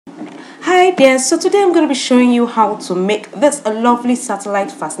Hi there, so today I'm going to be showing you how to make this a lovely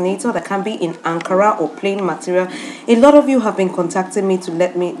satellite fascinator that can be in Ankara or plain material. A lot of you have been contacting me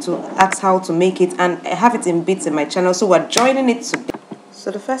to ask how to make it, and I have it in bits in my channel, so we're joining it today.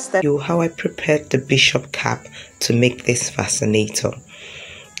 So the first step, how I prepared the bishop cap to make this fascinator.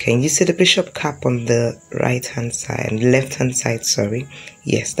 Can you see the bishop cap on the right hand side and left hand side, sorry?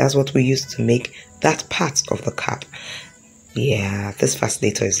 Yes, that's what we use to make that part of the cap. Yeah, this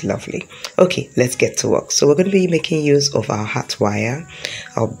fascinator is lovely. Okay, let's get to work. So we're going to be making use of our hat wire,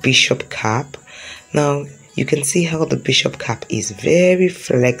 our bishop cap. Now you can see how the bishop cap is very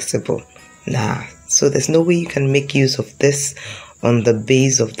flexible. So there's no way you can make use of this on the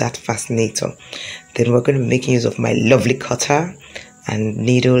base of that fascinator. Then we're going to be making use of my lovely cutter and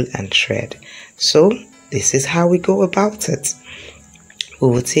needle and thread. So this is how we go about it. We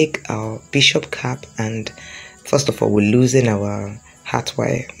will take our bishop cap and first of all, we'll loosen our hat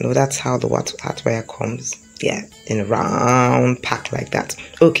wire. No, that's how the hat wire comes. Yeah, in a round pack like that.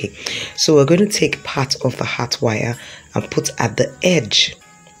 Okay, so we're going to take part of the hat wire and put at the edge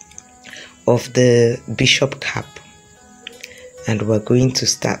of the bishop cap. And we're going to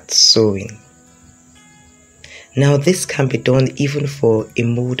start sewing. Now, this can be done even for a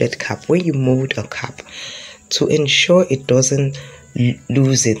molded cap. When you mold a cap, to ensure it doesn't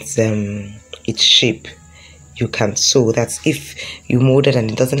lose its shape, you can sew. That's if you mold it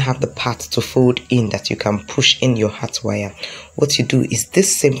and it doesn't have the part to fold in that you can push in your hat wire. What you do is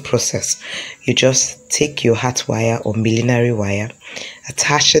this same process. You just take your hat wire or millinery wire,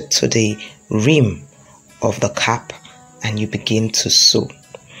 attach it to the rim of the cap, and you begin to sew.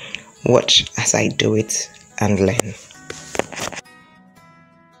 Watch as I do it and learn.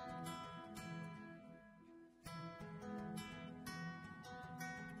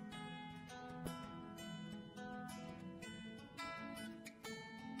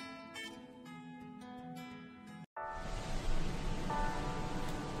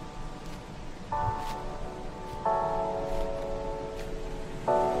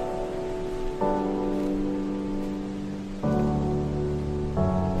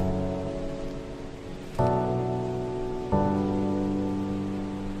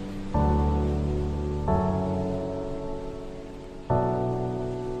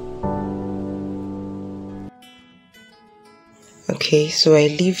 Okay, so I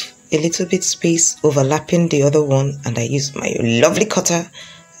leave a little bit space overlapping the other one, and I use my lovely cutter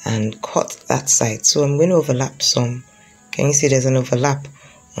and cut that side. So I'm going to overlap some. Can you see there's an overlap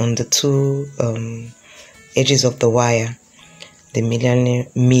on the two edges of the wire, the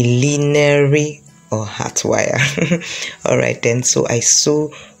millinery or hat wire. All right then, so I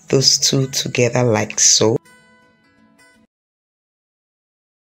sew those two together like so.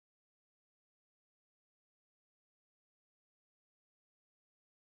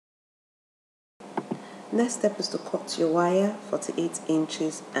 Next step is to cut your wire 48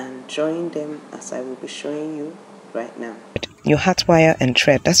 inches and join them as I will be showing you right now. Your hat wire and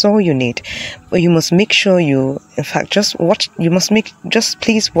thread, that's all you need. But you must make sure you, in fact, just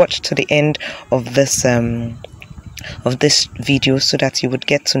please watch to the end of this video so that you would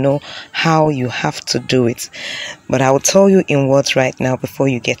get to know how you have to do it. But I will tell you in words right now before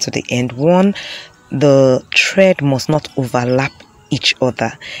you get to the end. One, the thread must not overlap each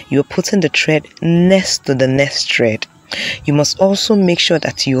other. You're putting the thread next to the next thread. You must also make sure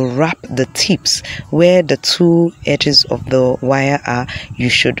that you wrap the tips where the two edges of the wire are. You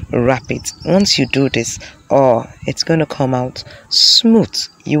should wrap it. Once you do this, it's going to come out smooth.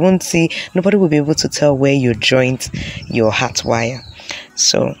 You won't see, nobody will be able to tell where you joined your hat wire.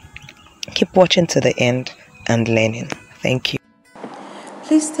 So keep watching to the end and learning. Thank you.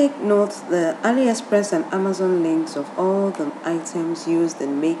 Please take note the AliExpress and Amazon links of all the items used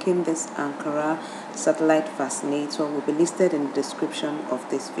in making this Ankara satellite fascinator will be listed in the description of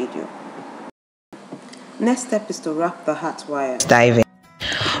this video. Next step is to wrap the hat wire. Dive in.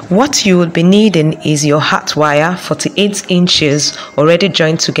 What you will be needing is your hat wire 48 inches already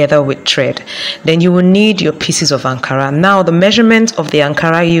joined together with thread. Then you will need your pieces of Ankara. Now the measurement of the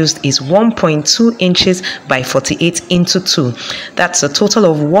Ankara used is 1.2 inches by 48 into 2. That's a total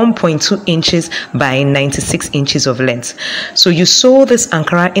of 1.2 inches by 96 inches of length. So you sew this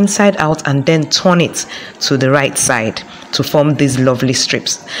Ankara inside out and then turn it to the right side to form these lovely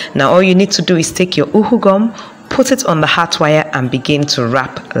strips. Now all you need to do is take your uhu gum, put it on the hat wire and begin to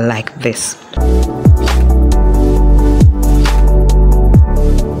wrap like this.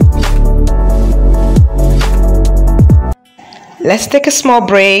 Let's take a small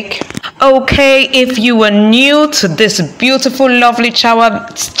break. Okay, if you are new to this beautiful, lovely channel,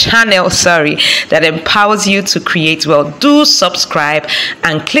 that empowers you to create well, do subscribe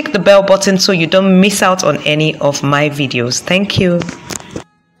and click the bell button so you don't miss out on any of my videos. Thank you.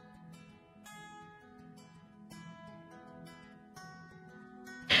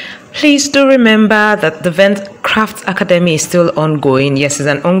 Please do remember that the Vent Craft Academy is still ongoing. Yes, it's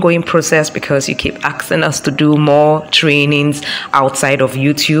an ongoing process because you keep asking us to do more trainings outside of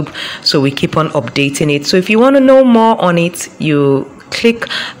YouTube. So we keep on updating it. So if you want to know more on it, you click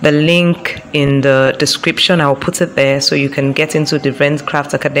the link in the description. I'll put it there so you can get into the Vent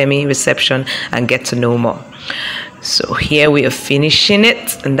Craft Academy reception and get to know more. So here we are finishing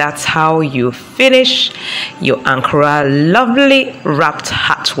it, and that's how you finish your Ankara lovely wrapped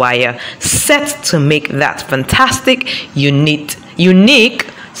hat wire set to make that fantastic, unique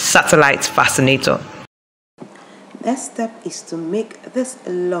satellite fascinator. Next step is to make this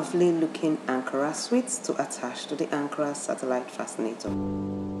lovely looking Ankara suite to attach to the Ankara satellite fascinator.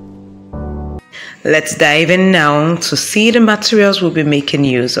 Let's dive in now to see the materials we'll be making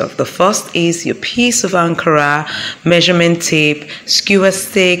use of. The first is your piece of Ankara, measurement tape, skewer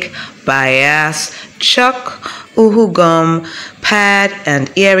stick, bias, chalk, uhu gum, pad,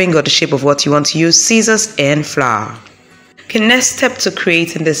 and earring or the shape of what you want to use, scissors, and flour. Okay, next step to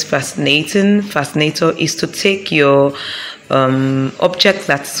creating this fascinator is to take your object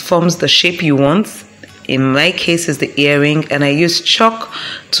that forms the shape you want. In my case is the earring, and I use chalk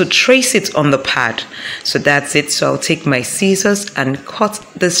to trace it on the pad. So that's it. So I'll take my scissors and cut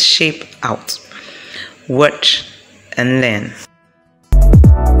this shape out. Watch and learn.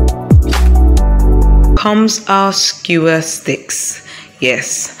 Comes our skewer sticks.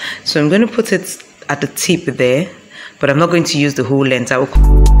 Yes. So I'm going to put it at the tip there, but I'm not going to use the whole length. I will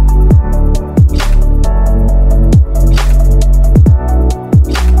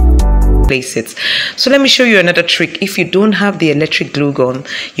place it. So let me show you another trick. If you don't have the electric glue gun,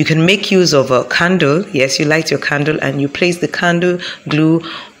 you can make use of a candle. Yes, you light your candle and you place the candle glue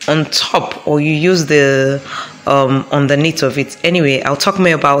on top, or you use the underneath of it. Anyway, I'll talk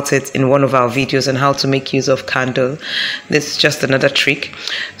more about it in one of our videos on how to make use of candle. This is just another trick.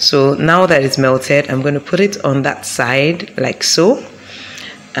 So now that it's melted, I'm going to put it on that side like so,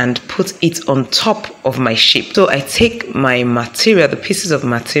 and put it on top of my shape. So I take my material, the pieces of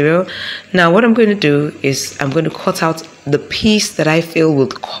material. Now what I'm going to do is I'm going to cut out the piece that I feel will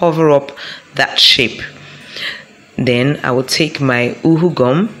cover up that shape. Then I will take my uhu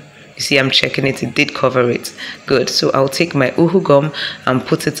gum. You see, I'm checking it, it did cover it. Good. So I'll take my uhu gum and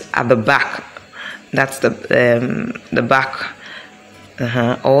put it at the back. That's the back.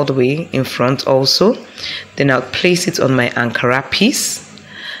 All the way in front also. Then I'll place it on my Ankara piece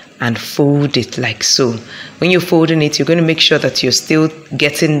and fold it like so. When you're folding it, you're going to make sure that you're still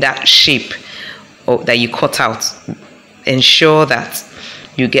getting that shape that you cut out. Ensure that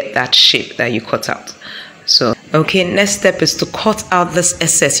you get that shape that you cut out. So, okay, next step is to cut out this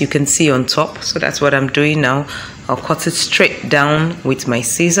excess you can see on top. So that's what I'm doing now. I'll cut it straight down with my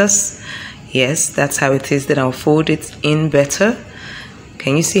scissors. Yes, that's how it is. Then I'll fold it in better.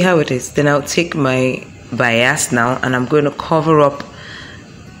 Can you see how it is? Then I'll take my bias now and I'm going to cover up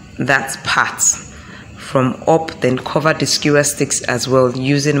that part from up, then cover the skewer sticks as well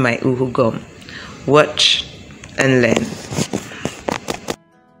using my uhu gum. Watch and learn.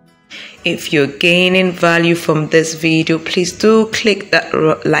 If you're gaining value from this video, please do click that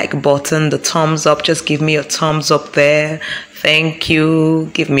like button, the thumbs up. Just give me a thumbs up there. Thank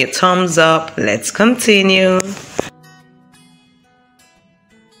you. Give me a thumbs up. Let's continue.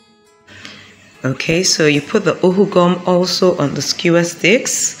 Okay, so you put the uhu gum also on the skewer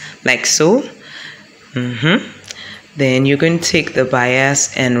sticks like so. Then you're going to take the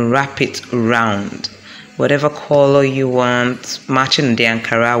bias and wrap it round. Whatever color you want, matching the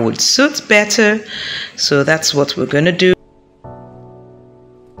Ankara would suit better. So that's what we're going to do.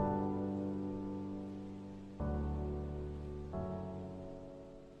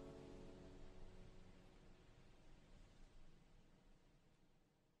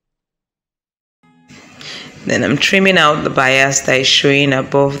 Then I'm trimming out the bias that is showing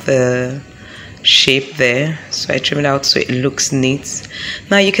above the shape there. So I trim it out so it looks neat.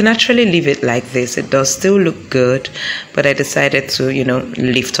 Now you can actually leave it like this. It does still look good, but I decided to, you know,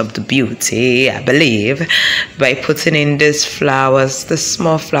 lift up the beauty, I believe, by putting in these flowers, the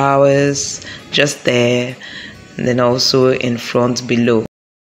small flowers just there, and then also in front below.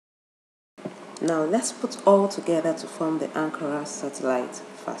 Now let's put all together to form the Ankara satellite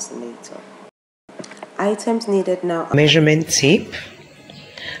fascinator. Items needed now: measurement tape.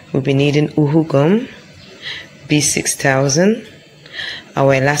 We'll be needing uhu gum, B6000,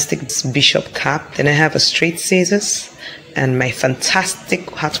 our elastic bishop cap. Then I have a straight scissors and my fantastic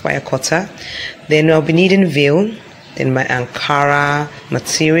hot wire cutter. Then I'll be needing veil, then my Ankara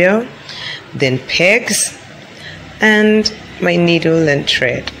material, then pegs, and my needle and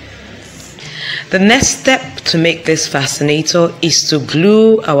thread. The next step to make this fascinator is to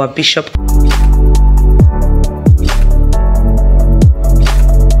glue our bishop.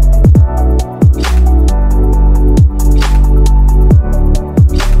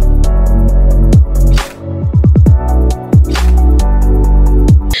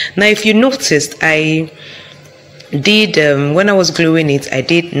 Now, if you noticed, I did when I was gluing it, I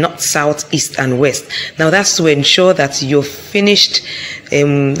did north, south, east and west. Now that's to ensure that you're finished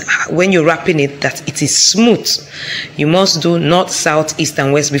when you're wrapping it, that it is smooth. You must do north, south, east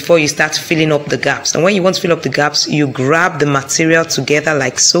and west before you start filling up the gaps. And when you want to fill up the gaps, you grab the material together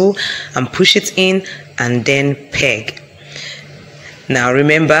like so and push it in and then peg. Now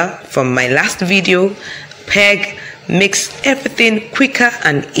remember from my last video, peg makes everything quicker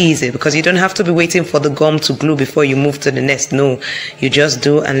and easy because you don't have to be waiting for the gum to glue before you move to the next. No, you just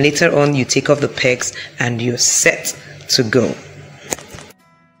do, and later on you take off the pegs and you're set to go.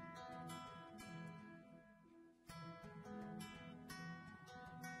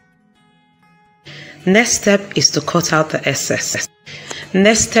 Next step is to cut out the excess.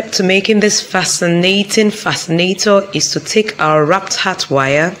 Next step to making this fascinating fascinator is to take our wrapped hat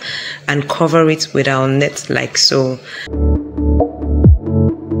wire and cover it with our net like so.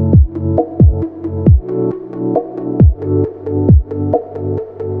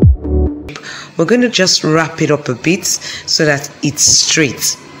 We're going to just wrap it up a bit so that it's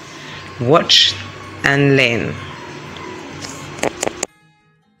straight. Watch and learn.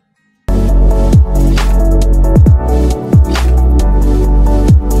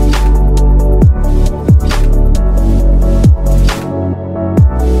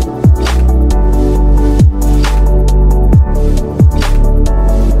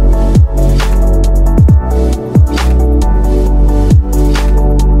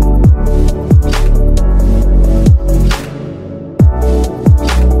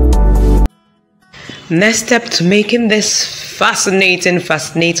 Next step to making this fascinating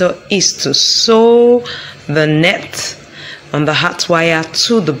fascinator is to sew the net on the hat wire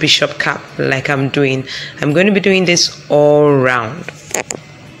to the bishop cap like I'm doing. I'm going to be doing this all round.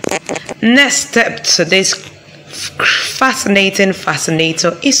 Next step to this fascinating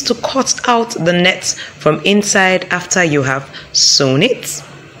fascinator is to cut out the net from inside after you have sewn it.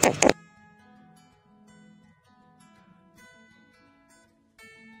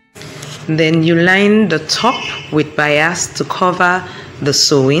 Then you line the top with bias to cover the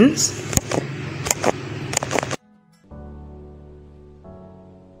sewings.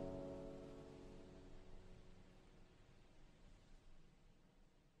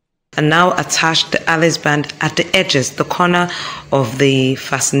 And now attach the Alice band at the edges, the corner of the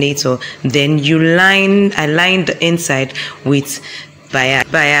fascinator. Then I line the inside with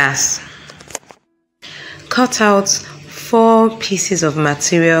bias. Cut out 4 pieces of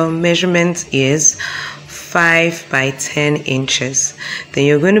material. Measurement is 5 by 10 inches. Then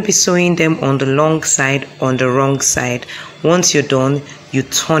you're going to be sewing them on the long side, on the wrong side. Once you're done, you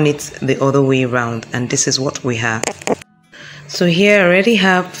turn it the other way around, and this is what we have. So here I already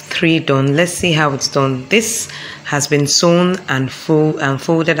have 3 done. Let's see how it's done. This has been sewn and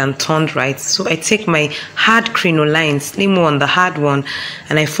folded and turned right. So I take my hard crinoline, slim one, the hard one,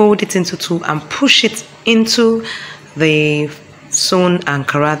 and I fold it into 2 and push it into the sewn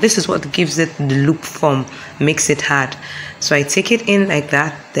Ankara. This is what gives it the loop form, makes it hard. So I take it in like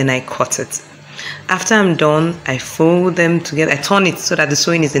that, then I cut it. After I'm done, I fold them together. I turn it so that the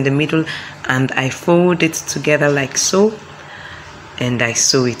sewing is in the middle, and I fold it together like so, and I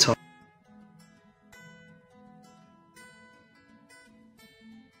sew it up.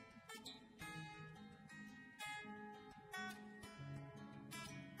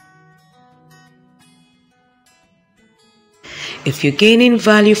 If you're gaining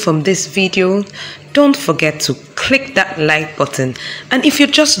value from this video, don't forget to click that like button. And if you're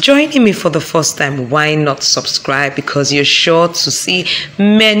just joining me for the first time, why not subscribe? Because you're sure to see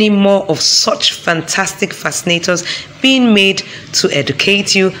many more of such fantastic fascinators being made to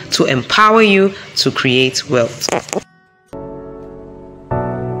educate you, to empower you, to create wealth.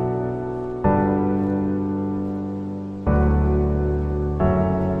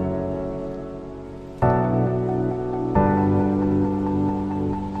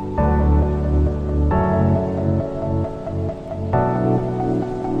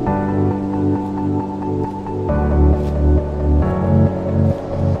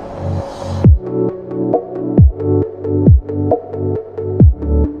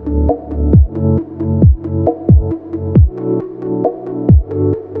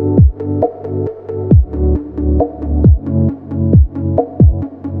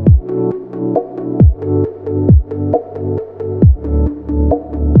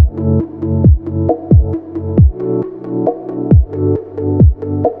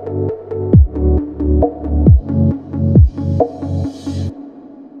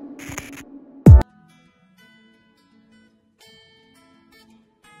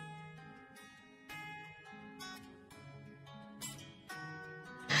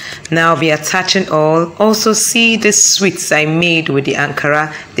 Now I'll be attaching all. Also see the sweets I made with the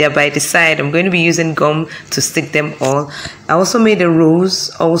Ankara. They are by the side. I'm going to be using gum to stick them all. I also made a rose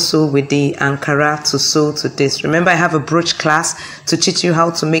also with the Ankara to sew to this. Remember, I have a brooch class to teach you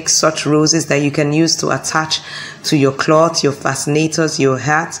how to make such roses that you can use to attach to your cloth, your fascinators, your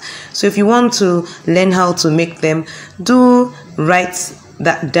hats. So if you want to learn how to make them, do write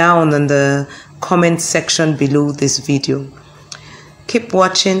that down in the comment section below this video. Keep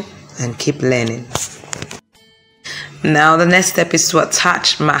watching and keep learning. Now the next step is to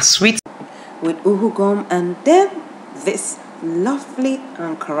attach my sweet with uhu gum, and then this lovely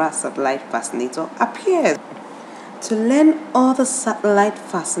Ankara satellite fascinator appears. To learn all the satellite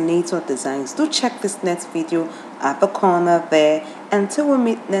fascinator designs, do check this next video at the corner there. Until we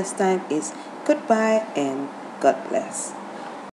meet next time, is goodbye and God bless.